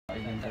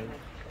tới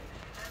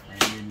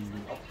mình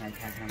ốc hai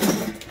khai thang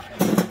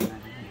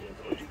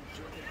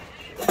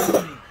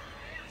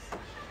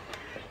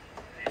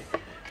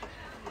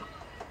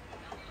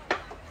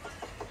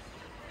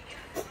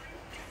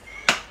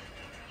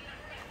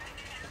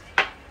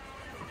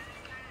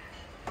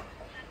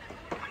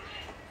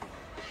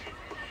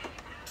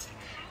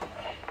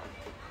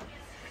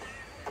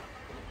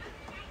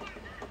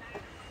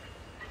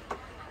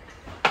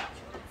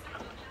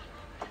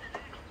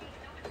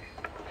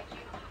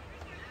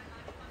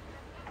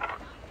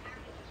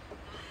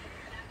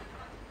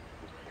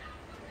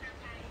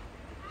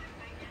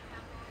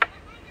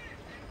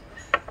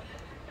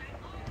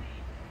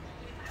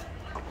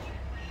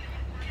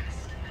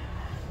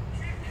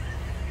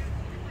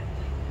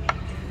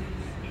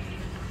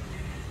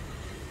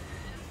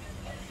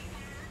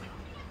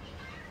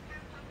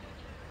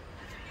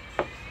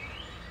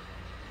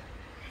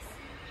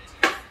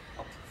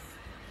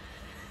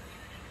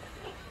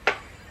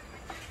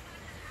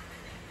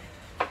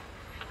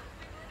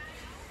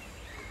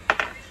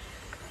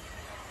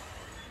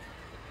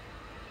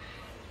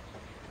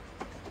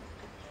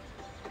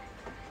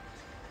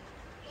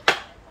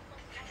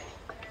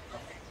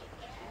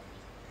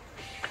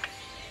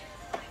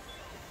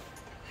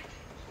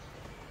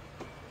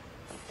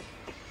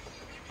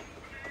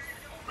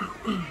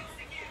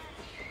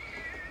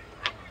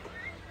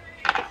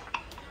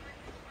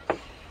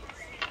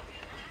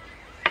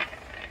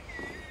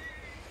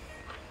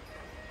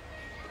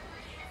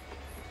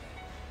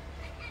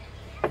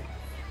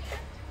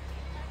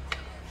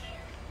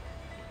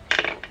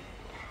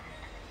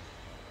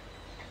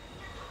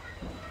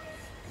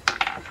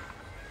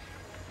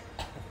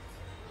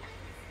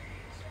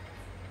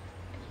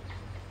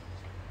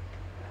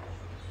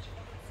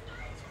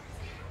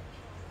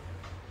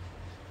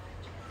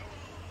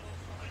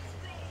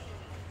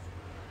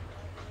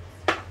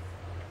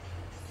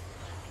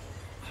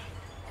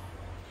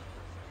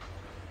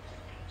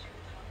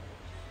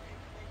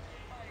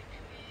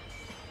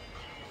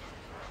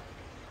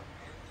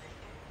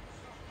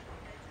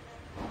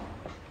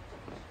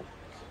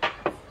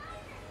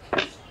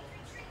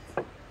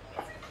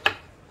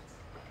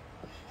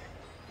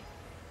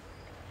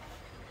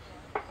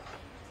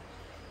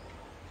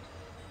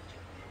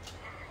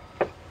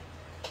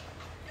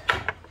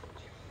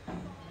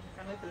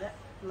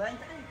lên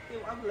cái kêu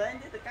ông lên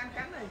để từ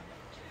cắn này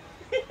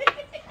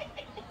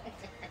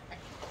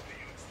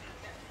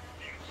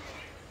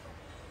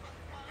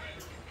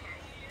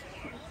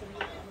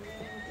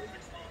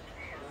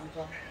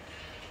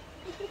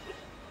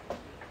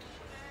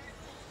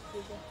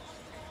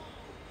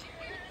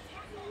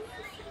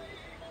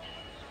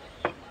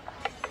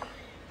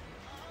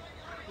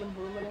mình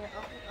vừa mình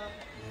ốc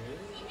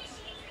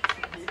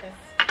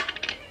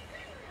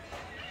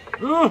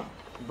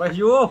vậy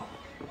vô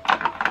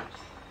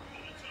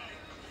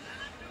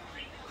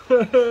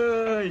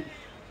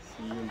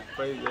xin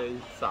phê dây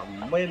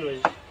sầm bên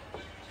rồi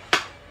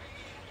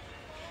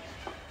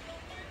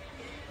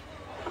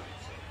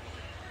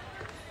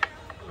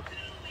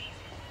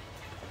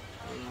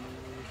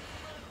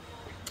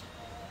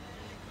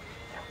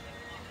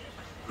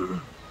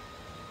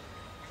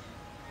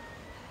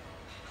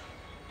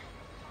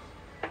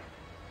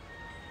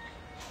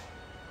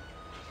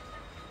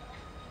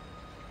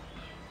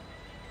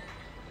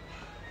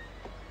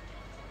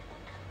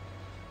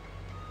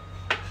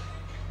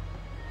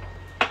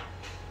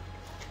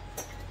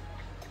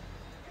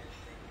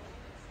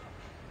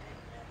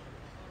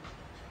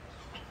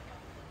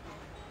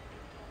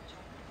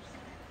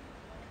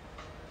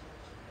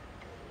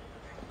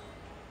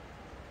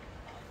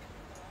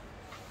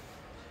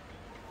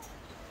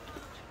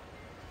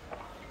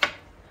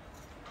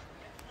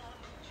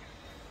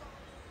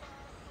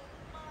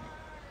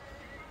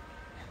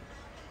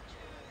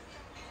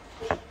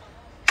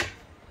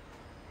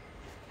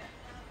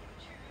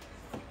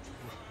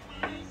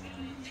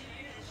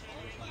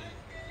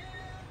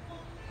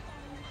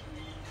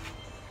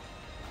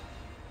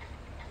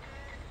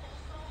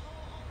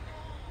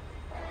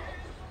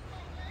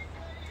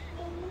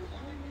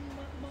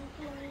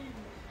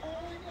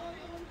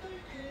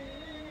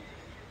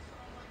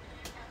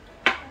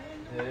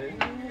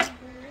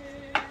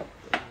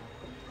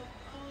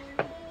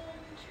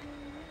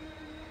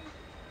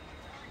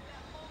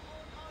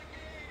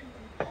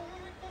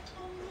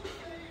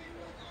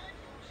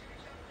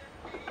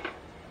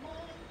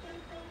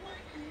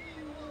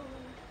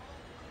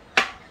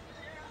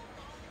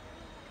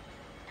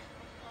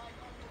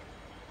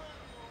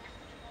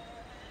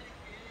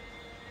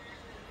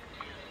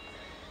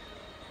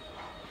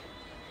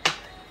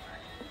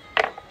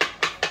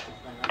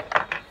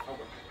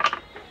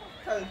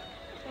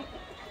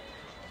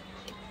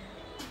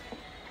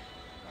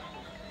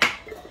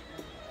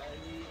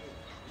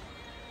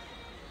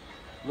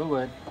lúc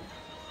rồi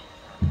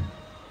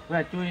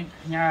về chui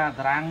nhà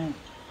rang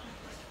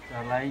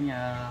lấy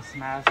nhà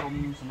sna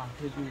xong mà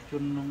thuê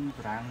chun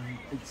rang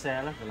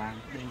xe là rang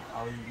đi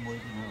ao môi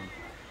thì nữa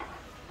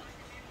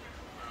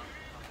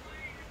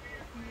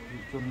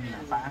chun nã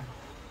ta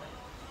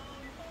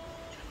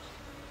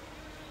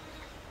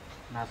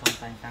ណាសុំ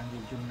តែងតាំងយុ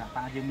វជនដាក់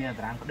តាយើងមានអ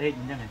ត្រាងផ្ដេក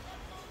អញ្ចឹងហ៎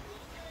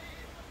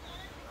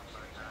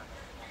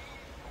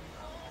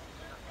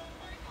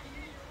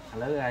ឥ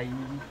ឡូវឯង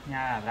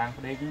ញ៉ាអត្រាង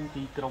ផ្ដេក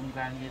ពីក្រុម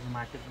ការងារស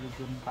មាជិកយុវ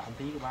ជនបក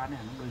ទីក៏បានដែរ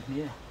អានោះដូចគ្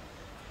នា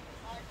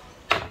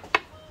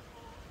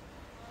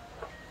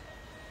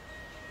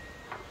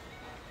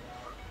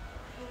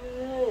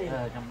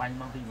ចាំបាញ់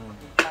បងទីមើល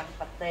បាន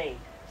ប៉ាតេ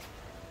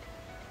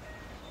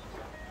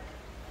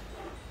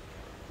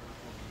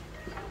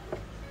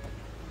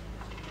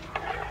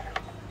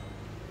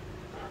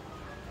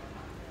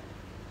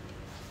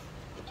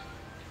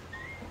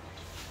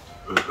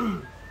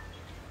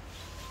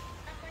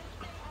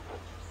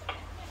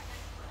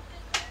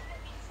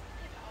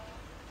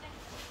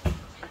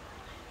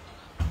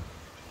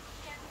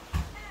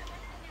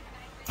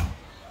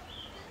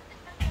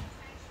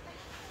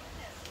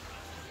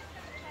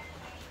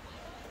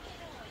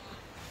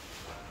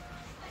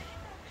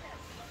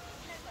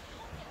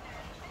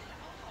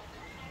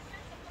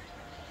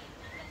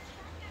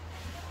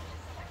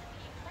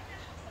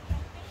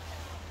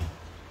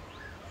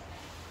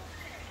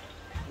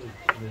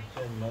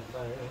Trên mất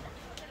đây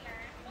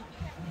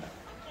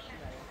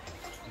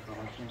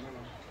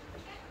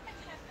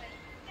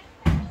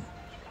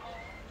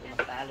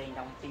ta lên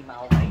trong tim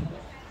màu ấy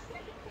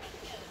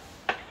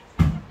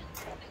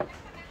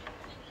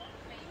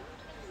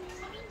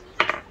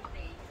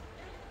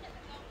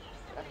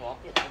hốt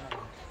vậy thôi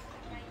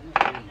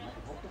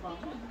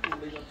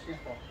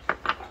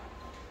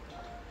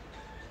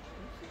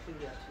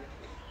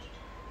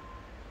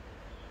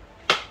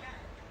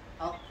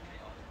hốt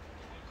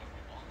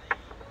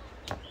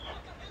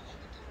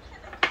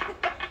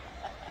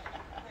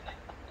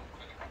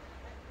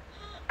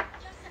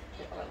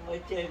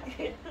mới chơi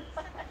kia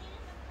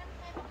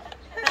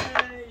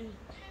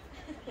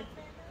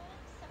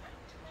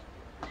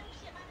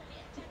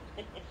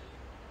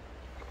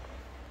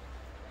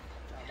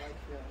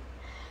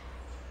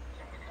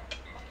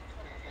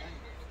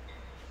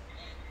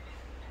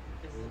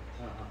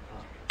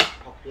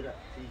học chưa ạ?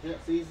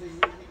 Xí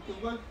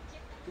túc vâng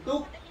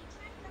túc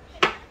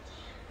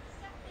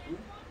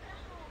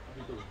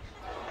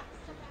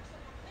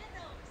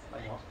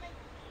bài đó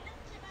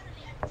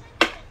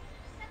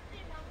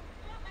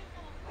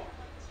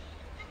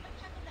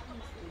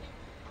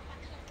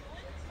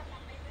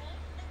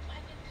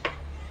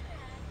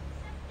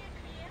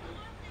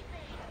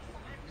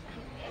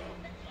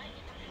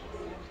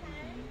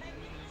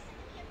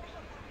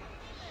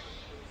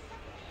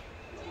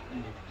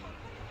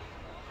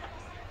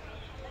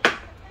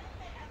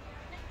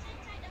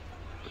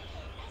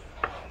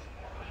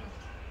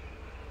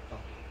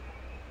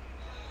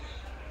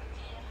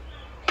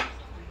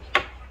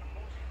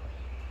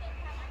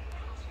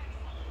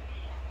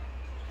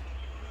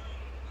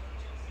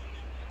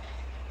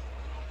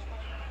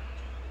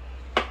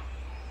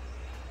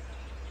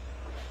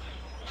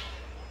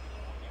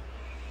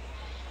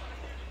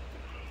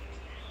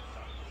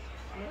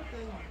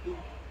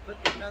Vứt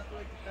cái đất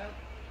thôi các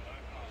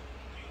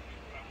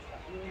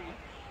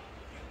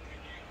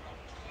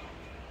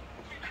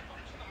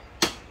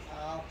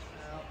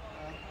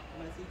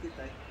mấy xí kia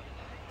tay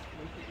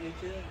mấy cái nghe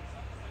chưa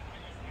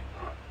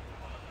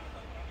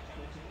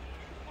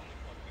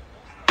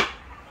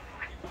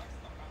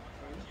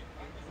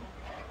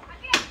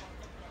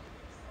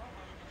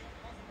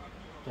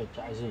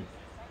chạy gì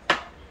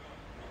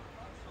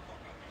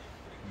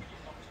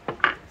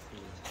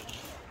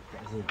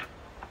chạy gì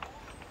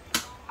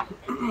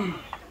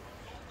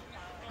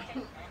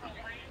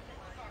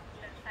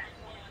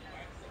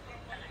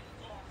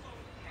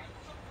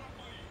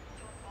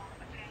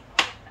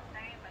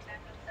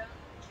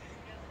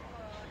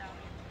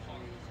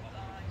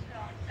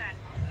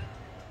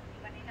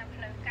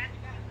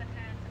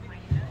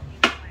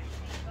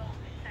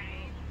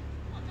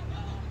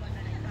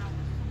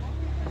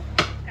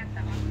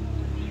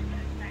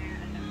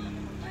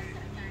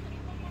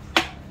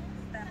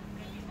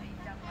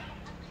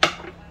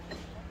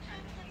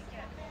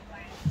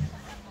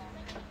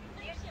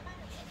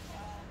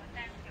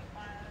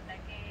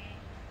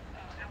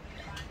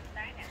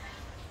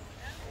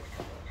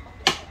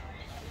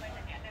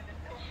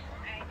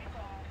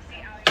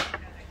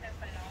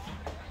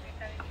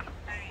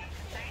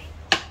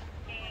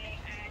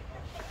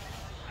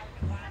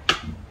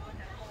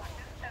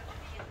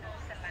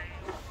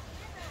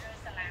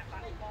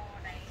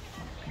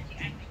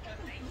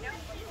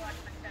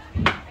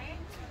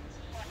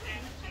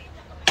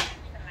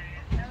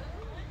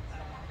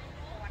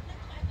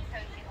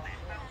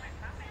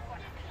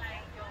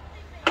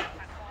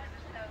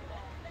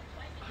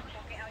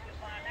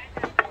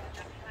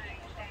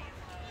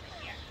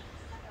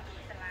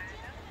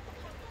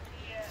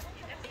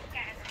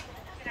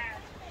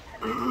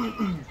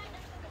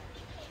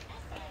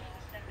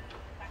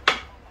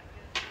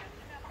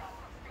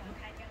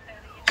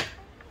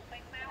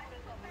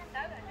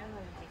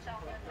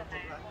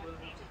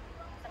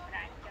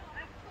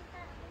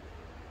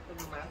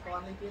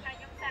con đi kia.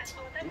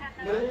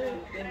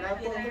 Tên nào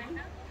con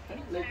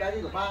Lên tay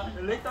đi của ba.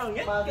 Lấy tao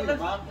nhất. Ba đi của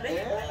ba.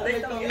 Lấy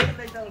tao nhất.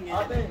 Lấy tao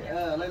nhất.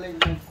 Lên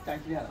canh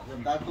kia. Rồi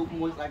ta tụt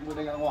môi đánh môi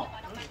đây là ngọt.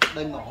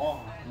 Đây ngỏ.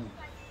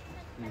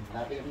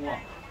 Là đây ngọt.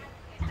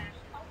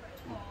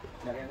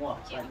 Là đây ngọt,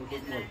 đánh môi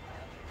tụt môi.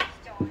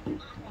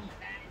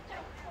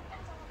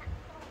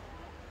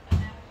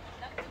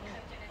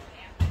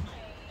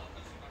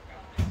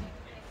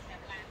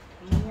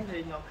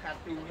 Thì ngọt khát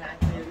từ hai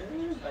thế đó.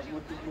 Đánh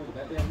môi tụt môi của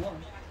bé đúng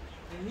không?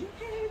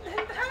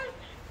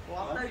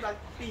 Ngọt đây là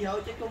kỳ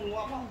hậu chứ không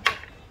ngọt không?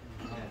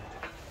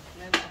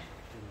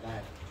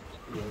 Đây.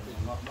 Điều thì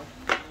ngọt mất.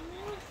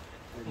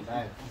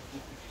 Đây.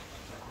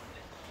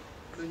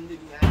 Đừng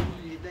định ngại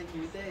gì đây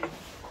như thế.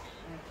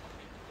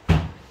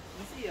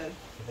 Cái gì vậy?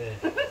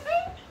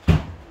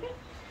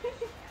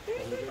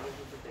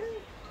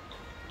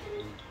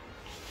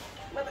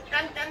 Mà ta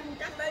canh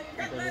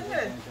lên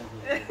rồi.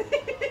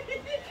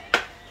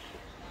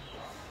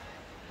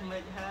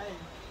 Mệt hai.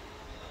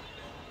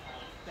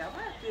 Chả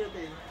quá chưa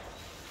thì.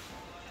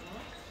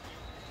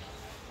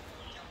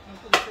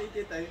 Không thấy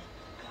chưa từ.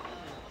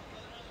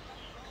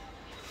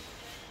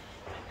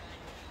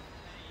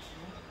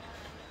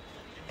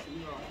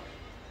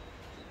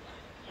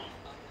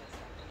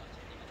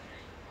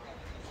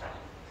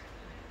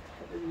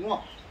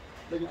 Ngọt.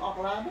 Đừng ọc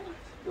lá đó.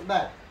 Được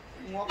đây.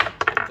 Ngọt.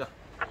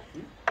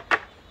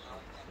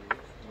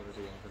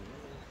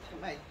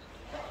 Này.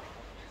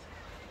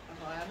 Ăn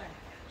lá này.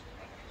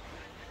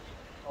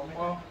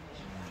 Ông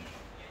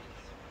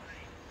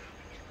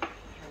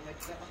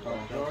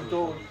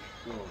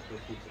Cho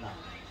thịt nào.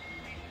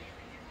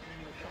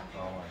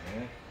 rồi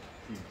nhé,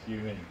 chiều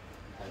này.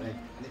 Đây,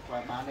 đi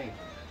qua bán này.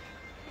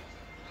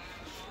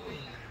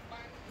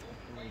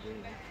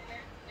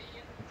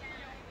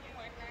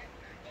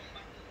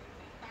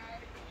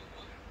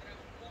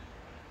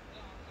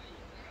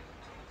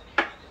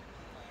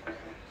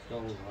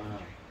 Châu à.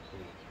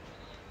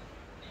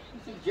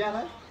 Xin chào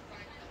đấy.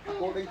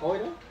 Cô đi khối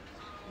đó.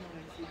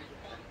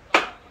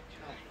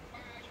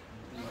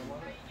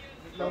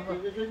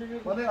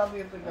 Có thể ăn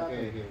liền từng Ok.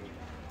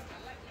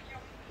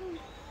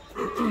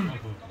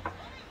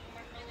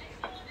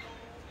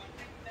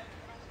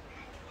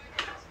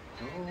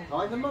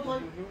 Thôi nhắm mắt thôi.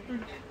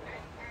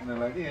 Này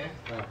là gì vậy?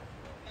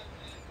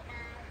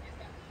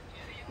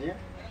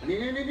 Đi.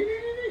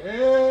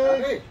 Ê.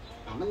 Đi.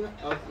 Mình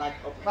lại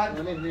bắt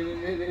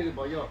lên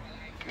bỏ vô.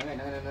 Này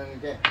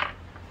chơi.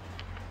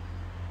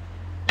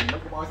 Nó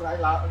cũng bỏ lại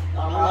lá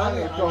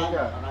này trôn kìa.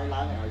 Đây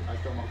lá này ở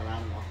trong một lá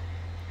nữa.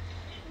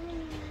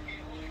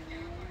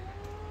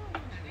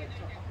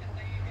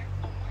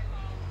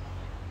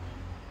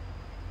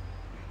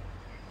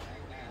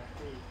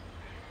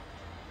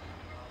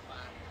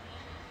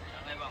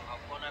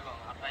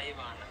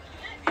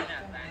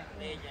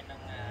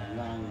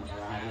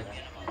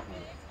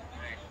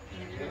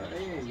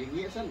 Đấy là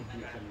nghĩa sân.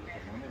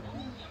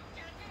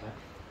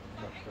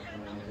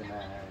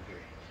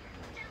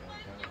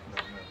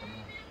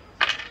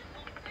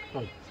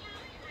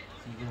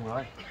 Xin dùng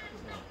rồi.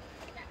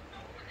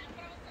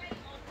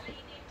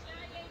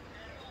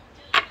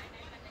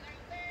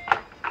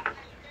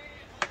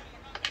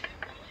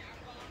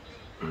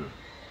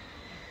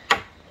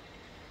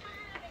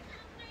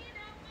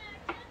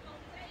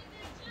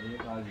 Đây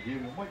là gì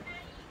nó mất.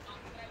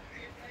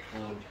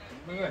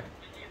 Mấy người.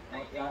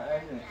 Một ai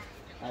này.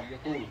 Ai cho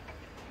tôi.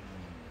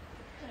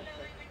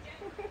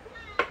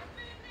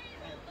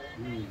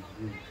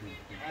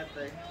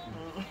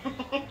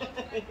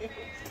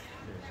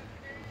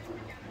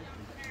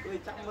 Tôi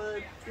chắc mơ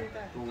chứ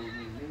ta. Tôi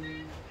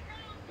đi.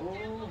 Ô.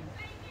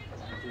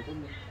 Tôi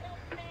không.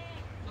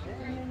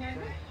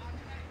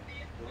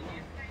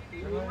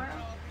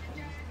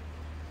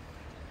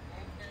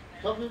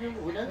 Không như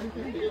buổi đó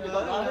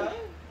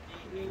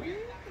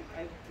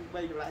Anh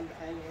bây giờ lại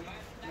anh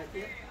này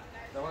tiếp.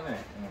 Đâu này.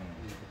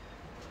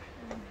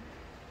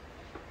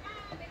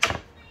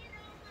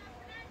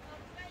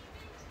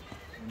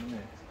 Này.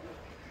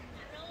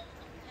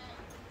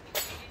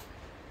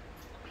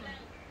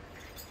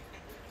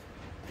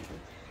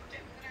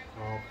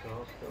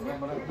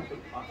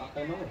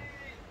 Tay nó.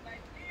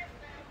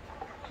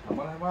 Không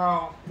ăn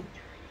mau.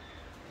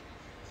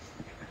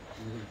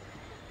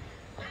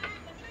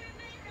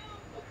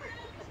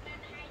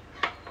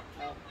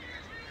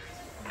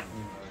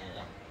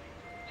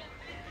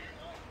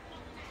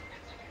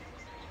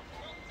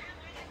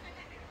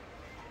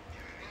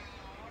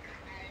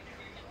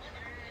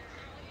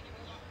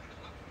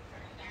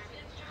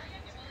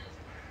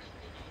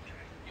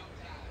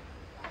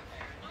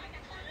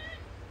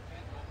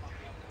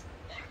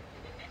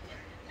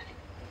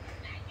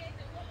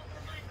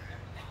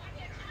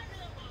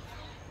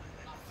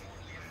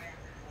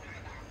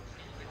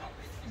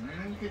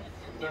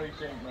 Cái đây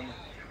trên mà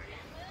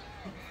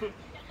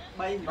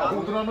Bay ở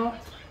khu nó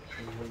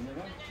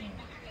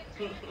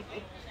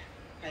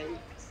Đấy.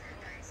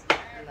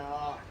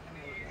 Nó.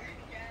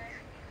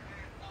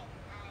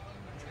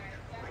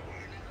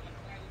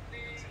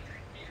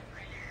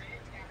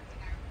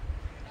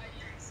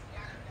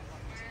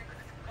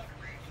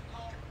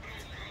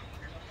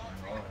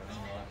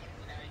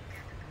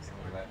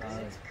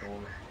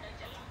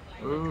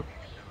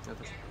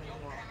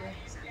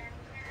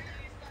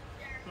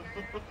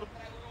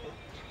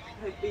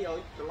 hơi bị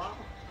ổi từ lót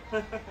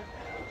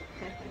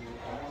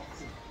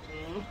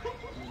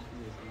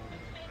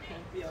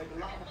bị ổi từ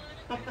lót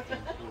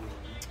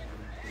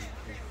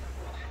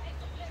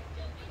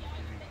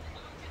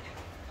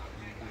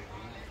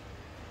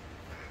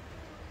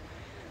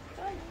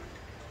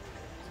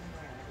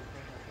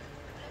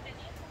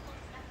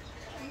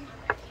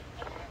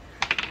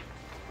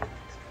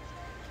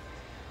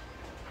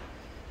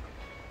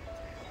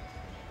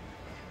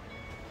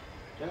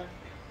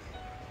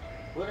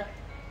Bữa đó.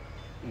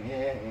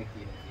 Nghe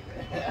kìa.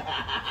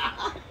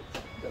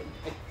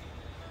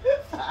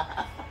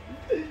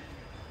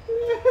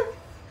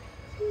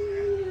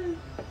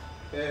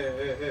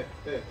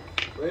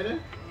 Bữa đó.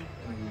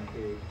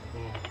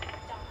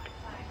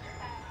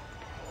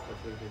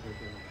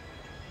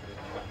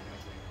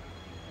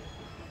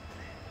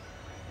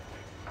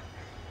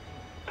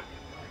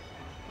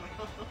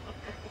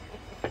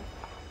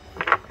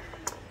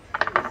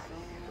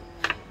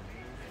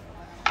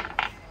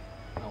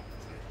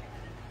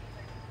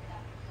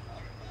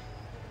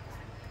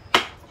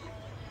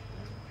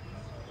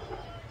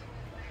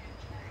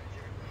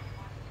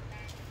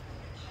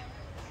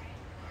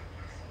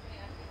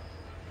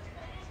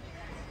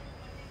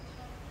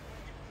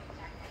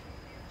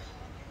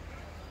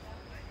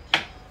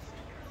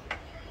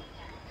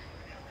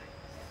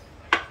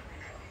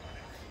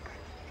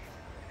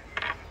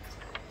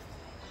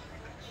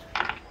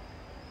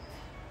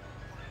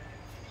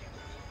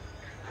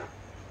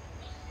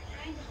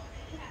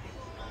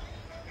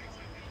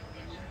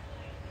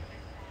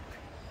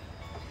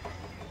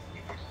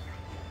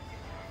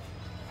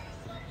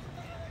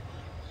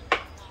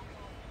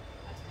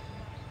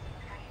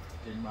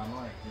 Trên bán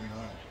rồi, trên đó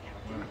rồi.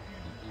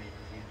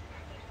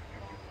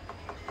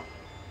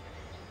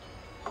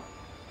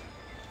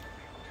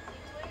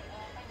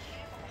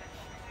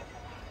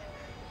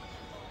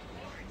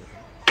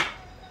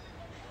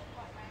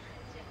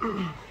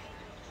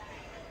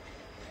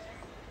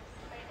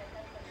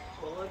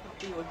 ôi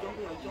đi ngồi chung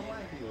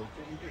ấy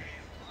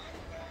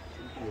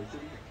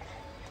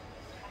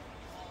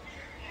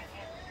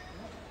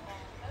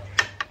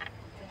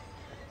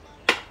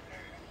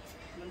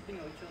mình đi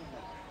ngồi chung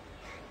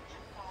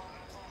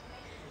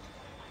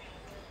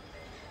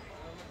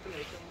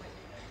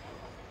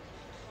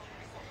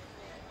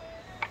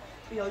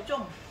đi ngồi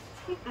chung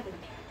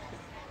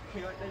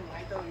thì ở đây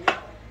máy tôi nhé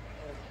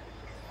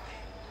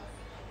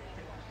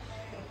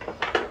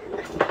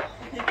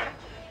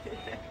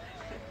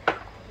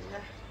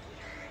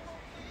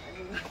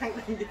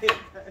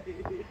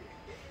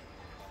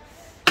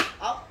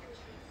ốc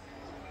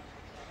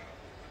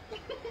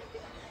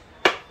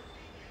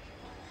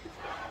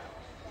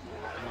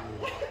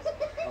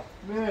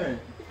Nè.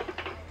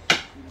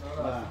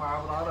 Nó là pha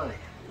đó rồi.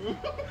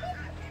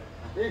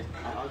 Đi,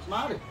 ở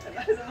smart đi.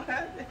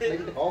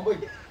 Đừng có mình.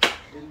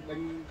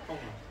 Đừng không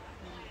à.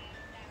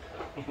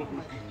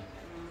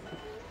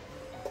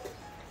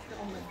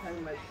 ông mình thay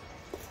mày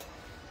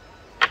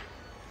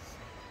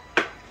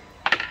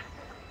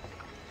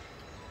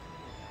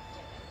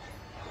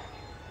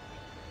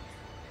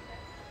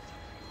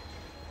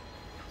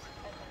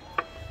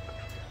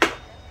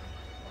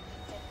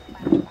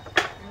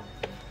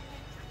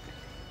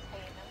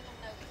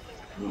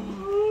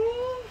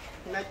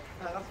này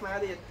thằng con ma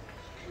đi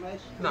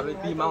Nào lên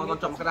pi mau con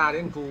chậm cái đà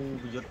đến cù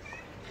bị giật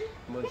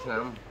 10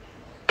 năm.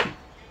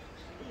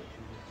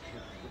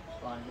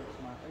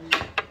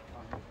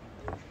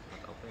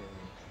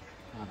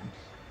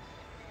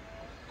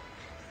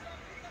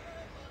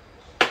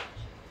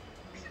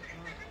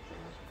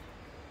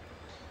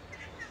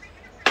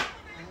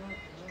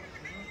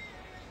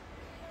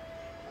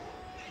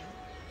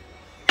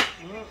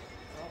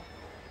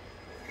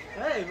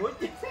 ê muốn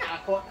chết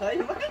à khổ thấy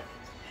mất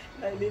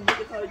đây đi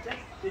cái thôi chắc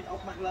đi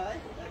ốc mặt lưới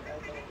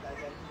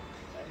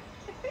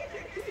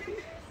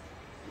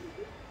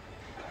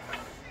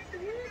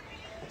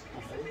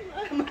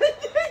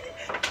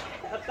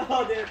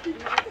to đi thì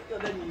nó cho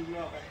đây nhìn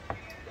ngọt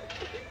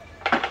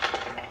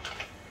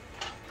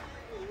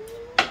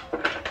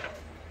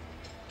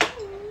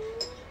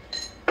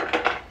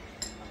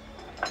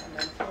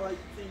mình thôi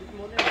thì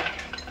muốn này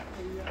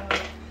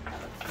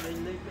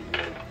mình lên mình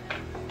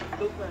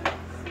lúc mà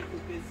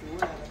tụi kia xuống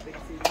là bên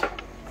xin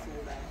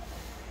xuống đây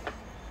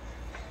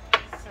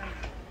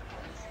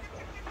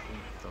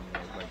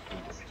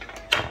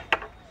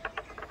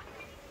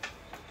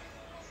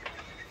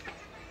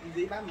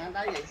gì bán mà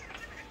đây vậy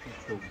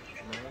Cùng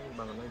nó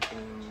bằng nó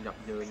cùng nhập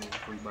dơi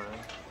cùi ba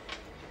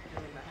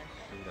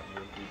cùng nhập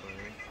dơi cùi ba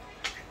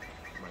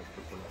bài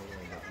chụp con không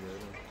là nhập dơi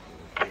đâu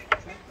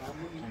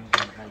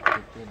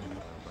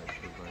bài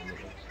chụp bài nữa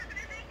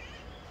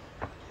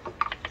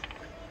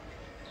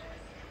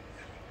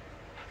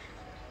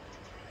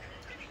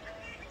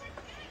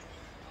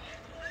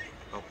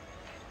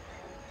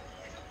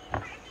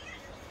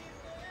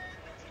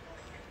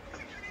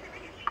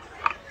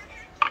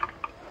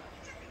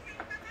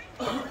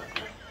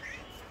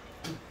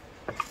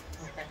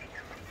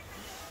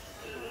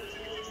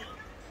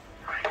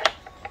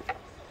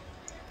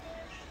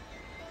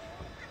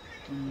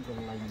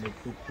còn lành được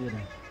chụp kia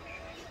này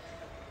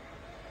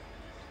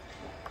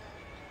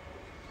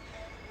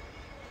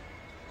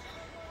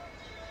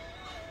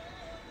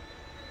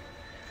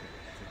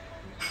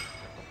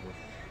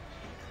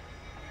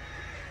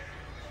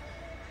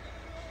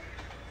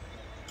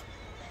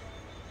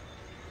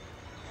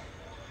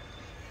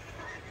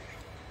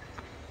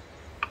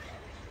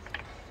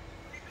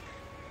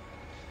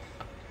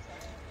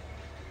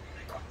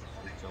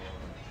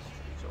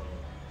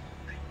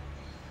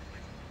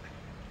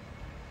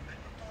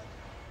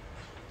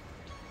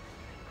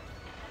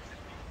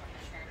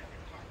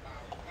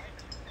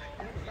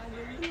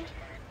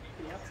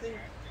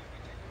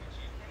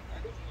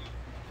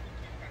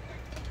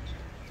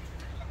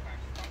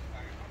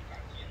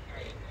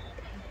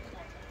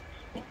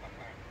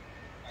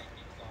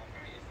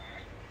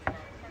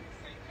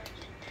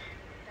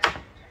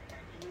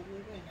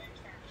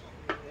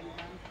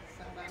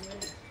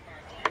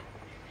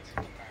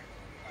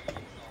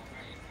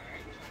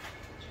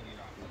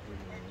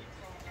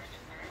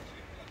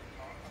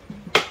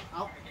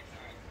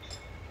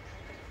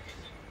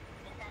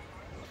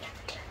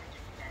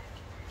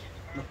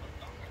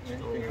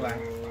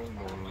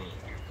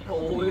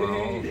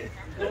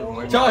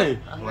chơi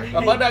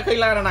và mới đây khi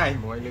la này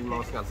mọi linh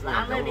màu ngặt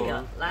lá nơi đi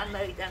hả lá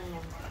nơi đang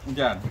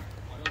chả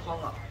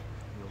không ạ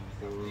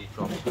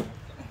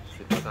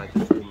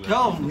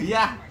không nghĩ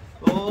à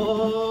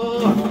ô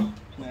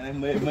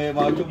mê mê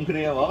màu chung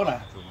kia bỏ nè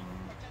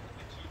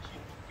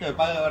trời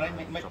ba ở đây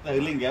mấy từ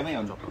liên ghé mấy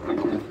ông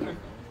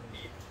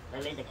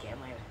đây lên chặt kẻ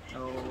mày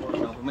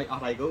mấy ở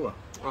đây cứu à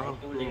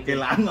cái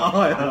láng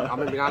rồi ông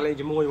mình ăn lên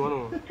cái môi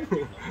món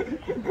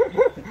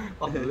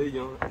rồi ly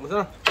vô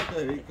sao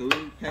cứ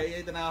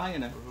thấy tên nào hay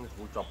nè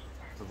củ chọc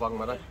vâng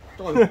mà đây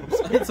trời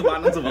sờ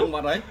nó sờ vâng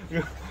mà đấy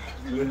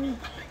cứ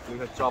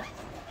là chọc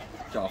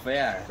chỏ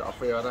phe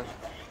ở đây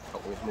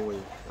cộng một mùi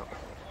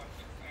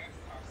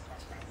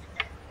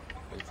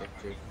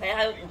thấy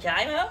hơi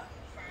trái nữa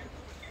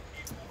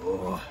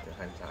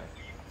hành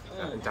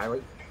trái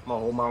với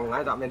màu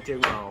ngái đậm lên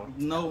chương màu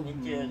nâu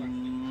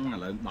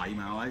là bảy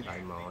màu ấy bảy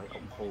màu ấy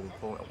ổng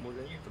phôn ổng mũi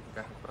đấy chúng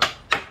ta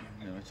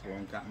nó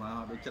xuống cả mà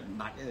đôi trận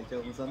đạch ấy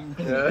chơi con sân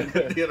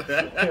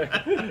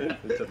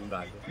trận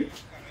đạch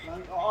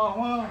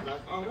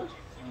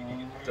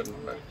trận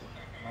đạch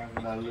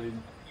là lên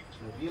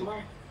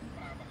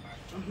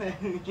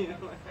kiếm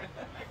không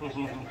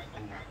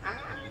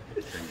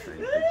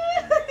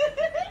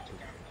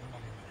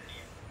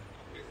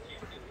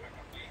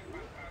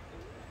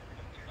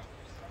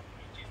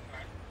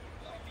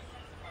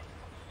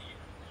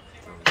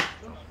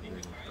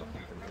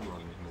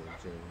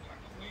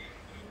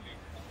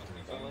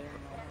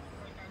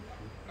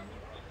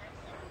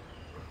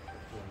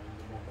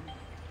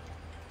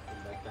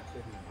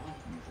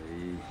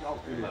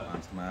thì bạn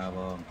mà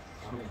vâng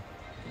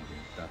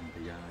tận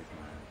thì ra mà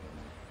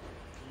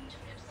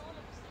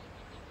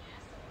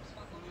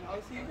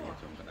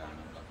trong cái đàn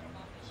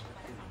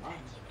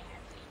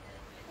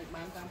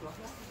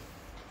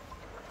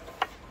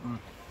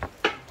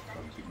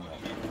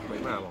mấy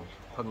màu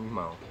thân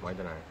màu ngoài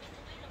đây này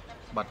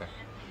bật này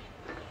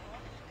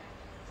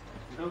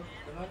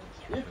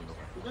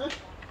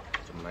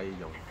trong đây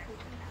dòng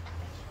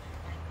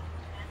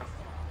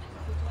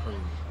thân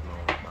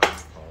màu bằng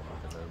phò mà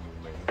cái nơi mùi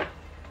mềm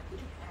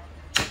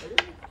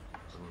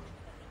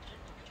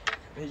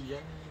ấy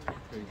da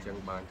thì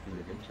chân bàn thì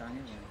cái sáng ấy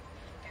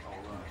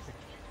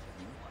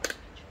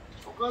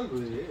có cái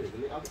gì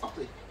để áo tóc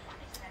đi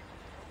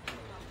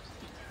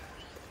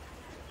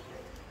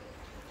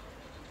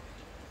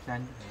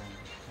chanh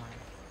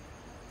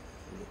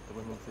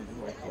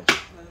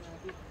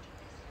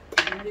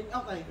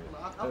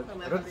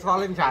rất xoa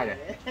lên chài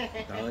này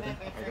trời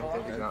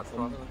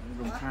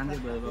rung khan như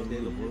bờ bờ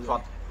lục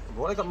xoát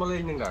vỗ lấy cầm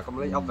lên nhưng cả cầm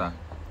lên ốc cả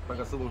mà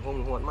cả sung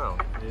hông huấn màu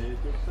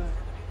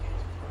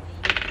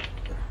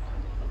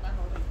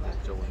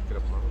trôi cái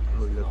đập máu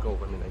lùi lơ câu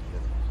con mình này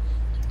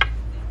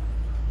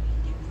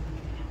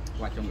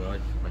qua trong rồi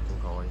mà trong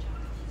coi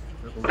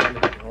nó cũng ra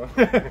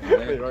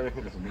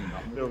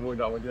rồi mùi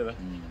đỏ chưa đấy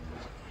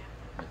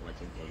qua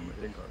trong coi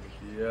mình lên coi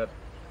kia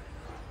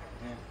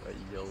đấy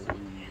dâu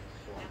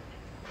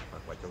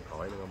hoặc qua trong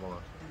coi nữa không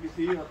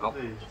ốc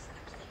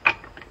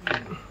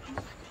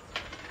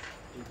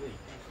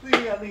Tuy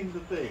là đình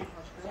thực tế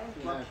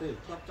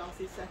trong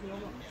xí xa nhau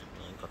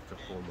cắt cho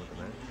cô một cái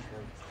này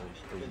không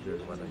từ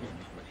từ qua đây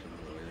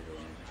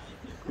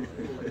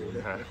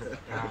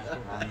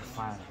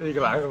đi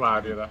cái láng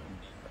mà thì đó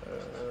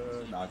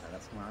đó chả là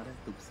smart đấy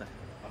tục sai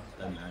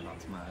tên này là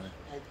smart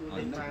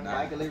đấy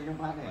nói cái lên trong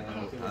phát này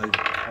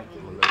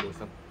một lần luôn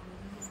xong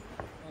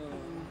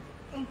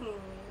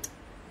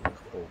khổ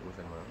cũng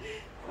xem mà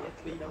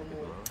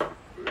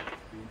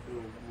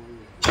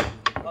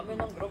có mấy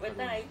nông group bên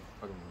đây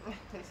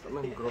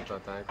mình group ở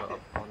tại có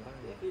con đấy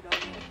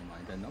mày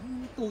trời nó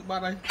tui ba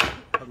đây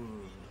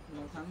thằng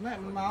mẹ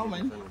mình máu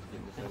mình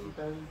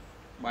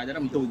ba cho nó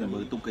tui là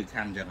mười tui cây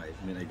khăn cho này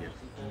bên này kìa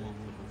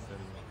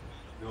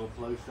Go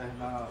play set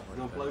now.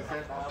 Go play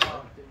set now.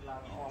 Trên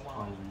làng om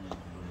om.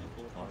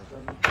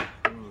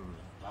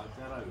 Làm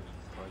sao đây?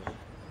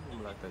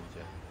 Không là tình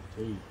chứ.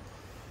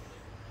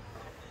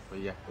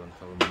 Bây giờ còn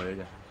sao mới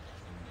nha.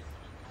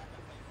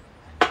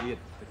 Tiết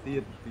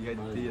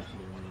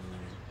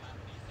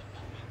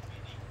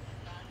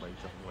mấy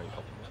chục mấy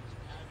ốc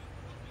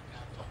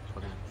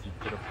phân chi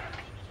cực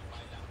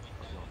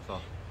nó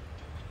sao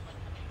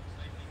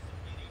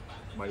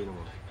bay luôn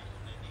rồi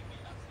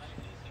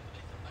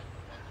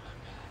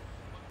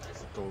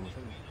tôm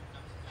thế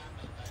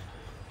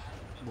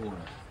buồn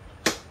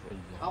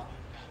ốc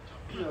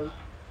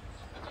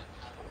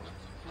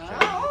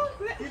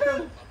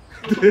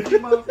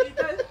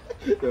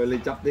rồi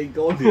lên chọc đi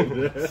cô thì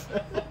lên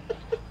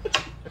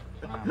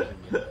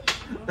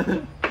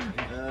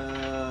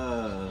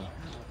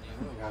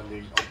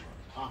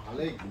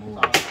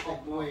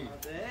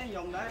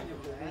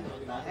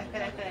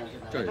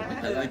trời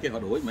thầy ai kia họ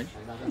đuổi mấy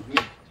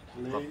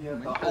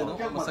cô nó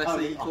mà sai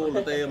si cô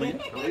là tê mấy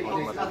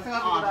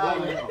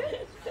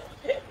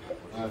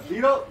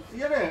xí đâu xí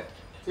này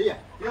xí à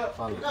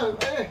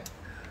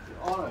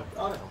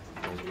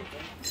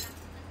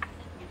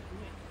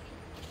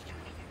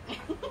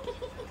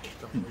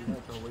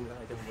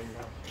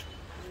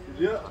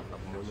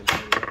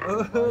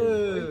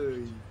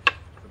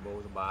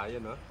lại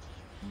nữa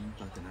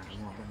Tao chả nào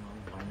ngon không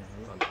phải này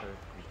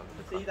còn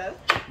xí tới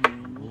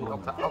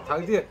ốc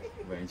thấy gì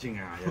về chinh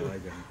hà rồi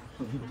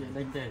kìa Chuyện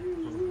đánh thế.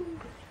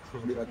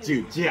 bị nó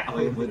chịu chẹo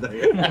ấy mới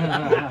thấy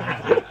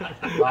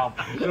Bom.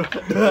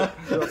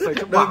 xây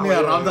chút đâu bạc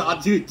nghe nó giờ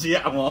chịu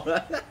chẹo mà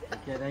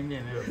Chuyện đánh thế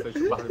này. xây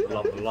chút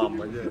bạc lòm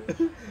vậy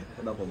chứ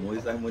đâu phải muối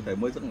sang muối thấy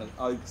muối rất là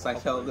ơi sai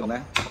sâu rồi nè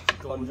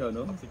con rồi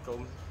nữa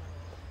công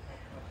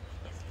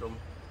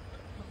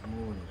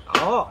Mùi.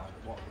 đó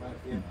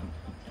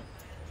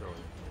rồi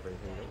về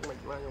thì nó mạnh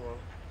quá đúng không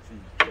gì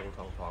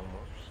trồng thoáng mà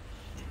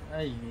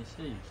Ê, mình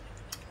xì.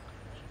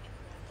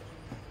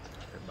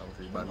 cái bằng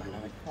gì ban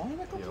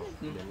nhiều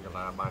đến cả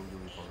là ban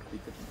dùng còn thì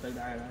tới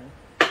đây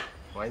đây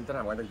ngoài anh ta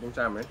làm ngoài thành công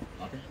tram ấy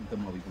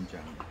tâm màu bị cùng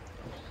chẳng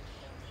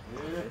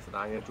sẽ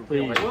đang nghe chụp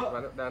phim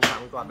và đang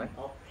thẳng toàn đấy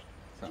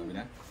sợ bị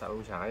nè sao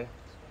ông trái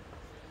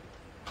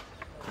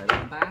phải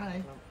làm tá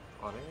đây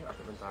còn đấy ở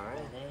bên trái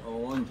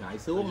ôi chạy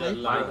xuống đấy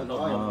lại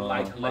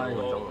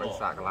trong anh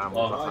sạc làm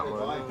một sao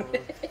rồi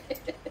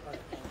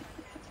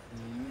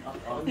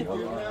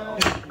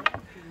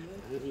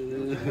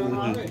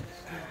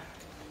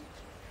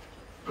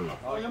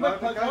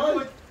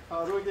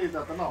rồi gì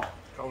giờ tao nọ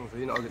không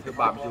gì nói cái thứ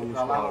bạp chung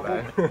sao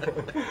đấy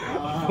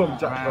không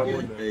chạm đâu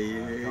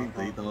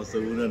tí to su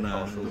nữa nè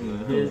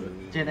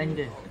Trên anh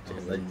đi. trên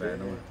đánh về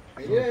nó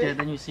Trên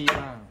anh như xì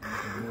mà.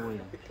 Mùi.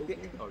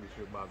 ở cái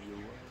thứ bạp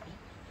chung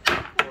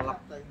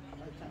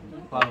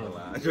Vâng.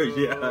 là chơi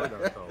gì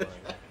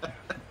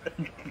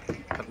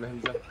thật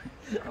lên chứ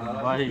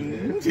Vậy.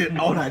 chuyện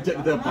đâu này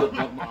chuyện được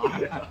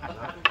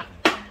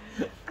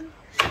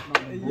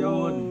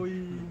Buồn.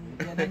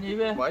 Chuyện đánh như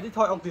vậy. vậy đi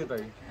thôi ông tiền này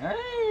Ấy,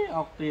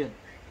 ọc tiền.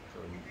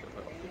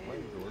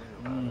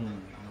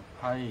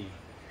 Thầy.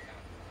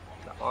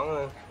 đã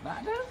món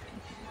Đã đó.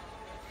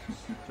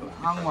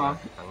 Ăn mà.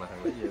 thằng là thằng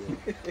lấy gì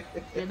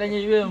Chuyện đánh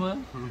như vậy mà.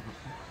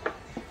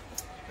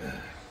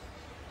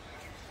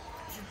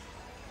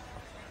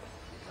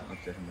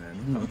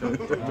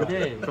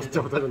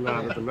 chồng tôi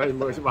là tuần nay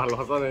mới sẽ bàn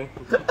lọt ra đây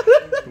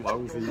bảo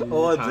ông gì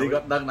ôi gì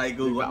gọi đăng này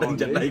cứ gọi đăng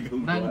trận đây cứ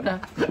Đang ta.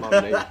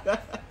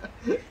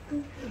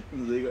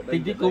 gì gọi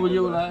Tính tí cô bao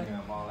nhiêu là.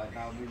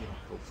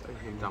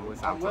 trăm cái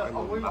sao phải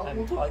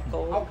ông hỏi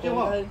cô chứ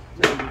mà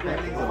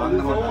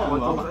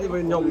con thấy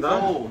bên nhung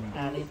đó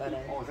đi vào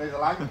đây ồ xây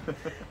lạnh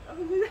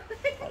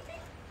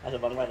rồi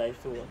bằng vào đây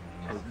xuống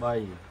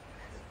Bầy.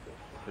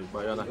 thì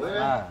bây giờ này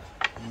À.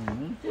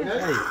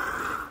 Đây.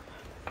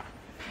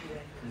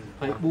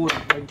 Phải buồn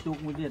anh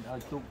chúc mới điện ở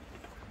chúc.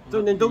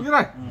 tôi nhìn tung thế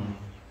này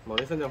mở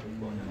lên sân không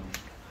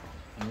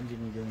Những gì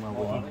nhưng mà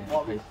buồn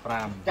phải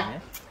pram nhé.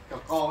 cho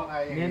con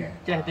này Nên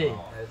che đi.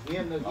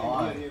 nghiên được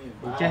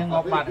Che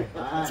ngọc mặt.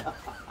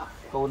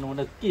 Cô nó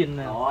được kiên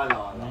nè.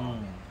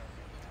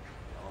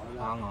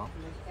 Ăn hả?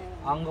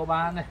 Ăn có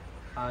ba này.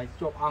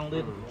 Chụp ăn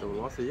lên.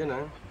 chồng nó xí nè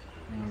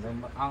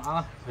Ăn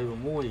thì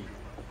mùi.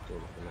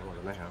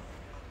 cái này hả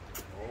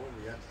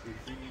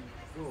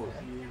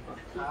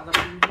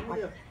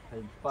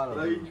Thầy bờ.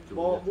 đây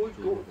bo mũi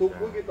tụt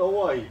mũi cái đầu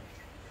rồi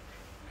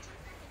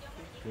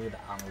Như đã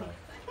ăn rồi.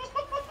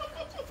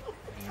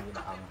 Như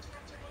đã ăn.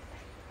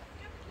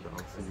 đó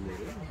xí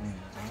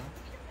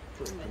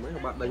mấy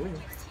bạn đánh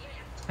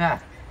Ha.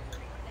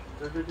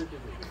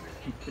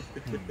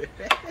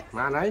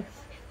 mà đấy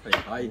phải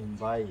tay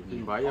Vậy.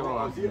 tìm váy em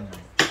không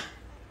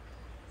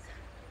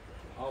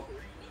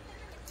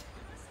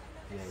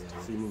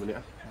xin một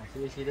nữa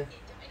Xí đấy.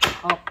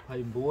 Ốc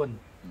thầy buồn.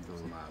 rồi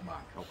mà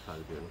bạn học thầy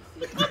tiền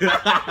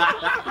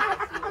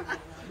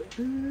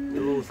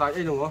dù sai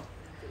ấy đúng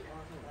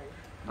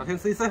không thiên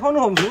si xây hôn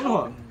hồn đúng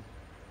không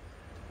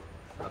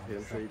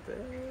thiên si thế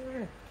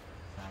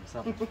Sàm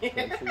sập.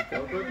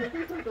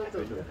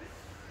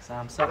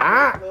 Sàm Sàm sập.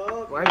 à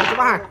của anh số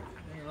 3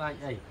 Lại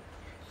ấy.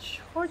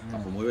 của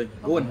mối bên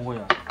buồn Mùi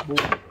à? Buồn.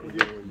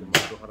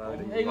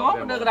 Ê ngóp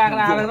nó được đàng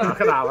đàng nữa.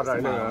 cái nào vào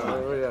rồi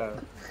nữa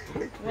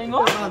Ê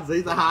ngóp.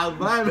 giấy ra hàng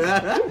quá nữa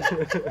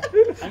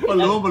mà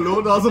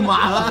lúa đó sao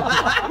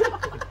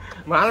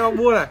má nó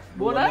buôn này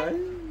Buồn đấy.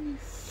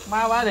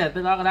 Ma quá để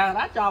từ đó đang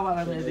đã cho vào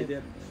đây thì.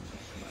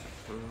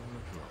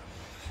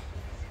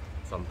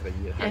 sầm thì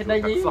Cái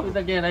đây gì? Người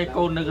ta kia đây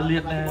côn nó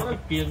liệt này, cái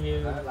kiêng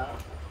như.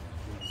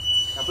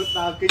 cả vứt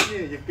đa kinh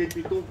như dịch kinh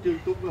bị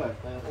tụt rồi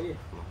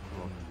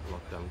một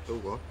trận tu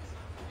của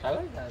Tới.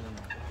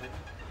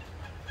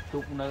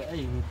 Tụt nơi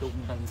ấy, tụt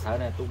thằng sợ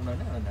này, tụt nơi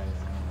này.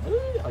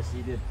 Ở xí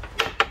đi.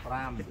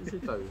 Ram.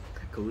 từ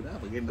cú đó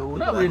mà game Cú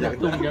nó bên được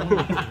tụt nhẫn.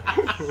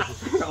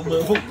 trong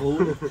mơ phút cú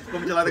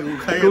không cho lại cú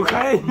khay cú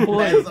khay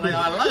đây sao này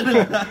lắm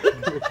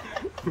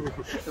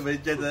mình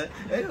chơi thế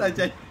ấy là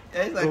chơi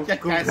ấy là chơi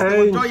cái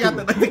cho ra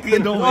từ đây kia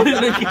đâu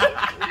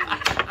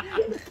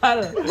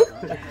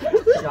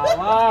Chào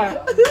ba.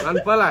 ăn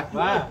phơi lại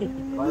Ba.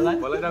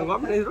 phơi lại đang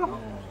ngóm đi rồi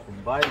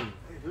Vậy.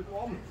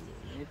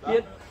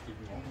 Tiết.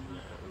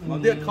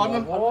 còn tiền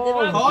con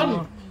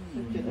con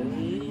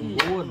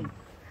Buồn.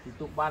 Thì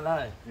tụt ban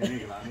đây.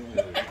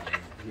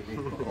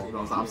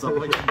 Nó sám sấp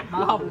ấy.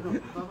 Không.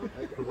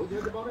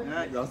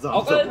 Nó sám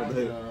sấp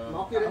rồi.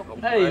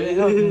 Ê,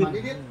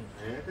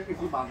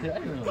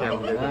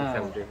 Xem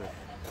đi.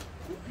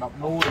 đọc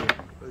đuôi.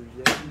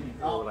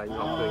 Ô lại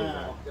ngọc cười nè.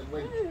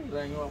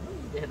 Đây ngon.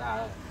 Cái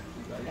đà.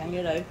 Ăn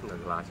như đây.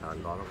 Là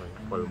chán đó nó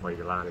phải quay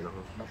cái la này nó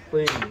không. Đọc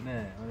pin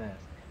nè, nè.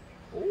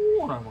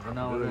 Rồi một cái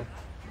nâu này.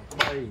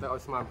 Đây. Tao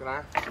smart cái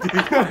đó.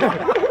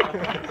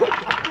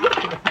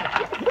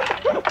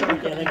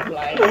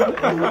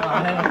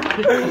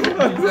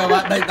 Giờ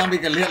bạn đây đang bị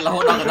cái liệt là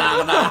hốt đằng đà.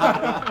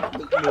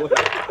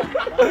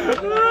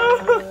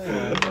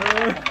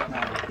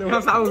 Đừng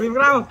làm sao phim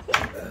đâu.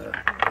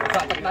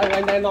 Đây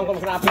anh đây non con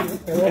ra phim.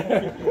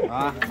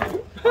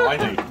 Nói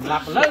này.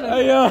 Lặp lớn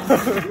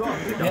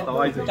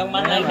Trong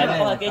bánh này phải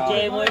có cái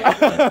chê mới.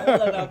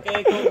 Là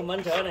cái cô của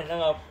mình sữa này nó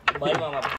ngọc. Bởi mà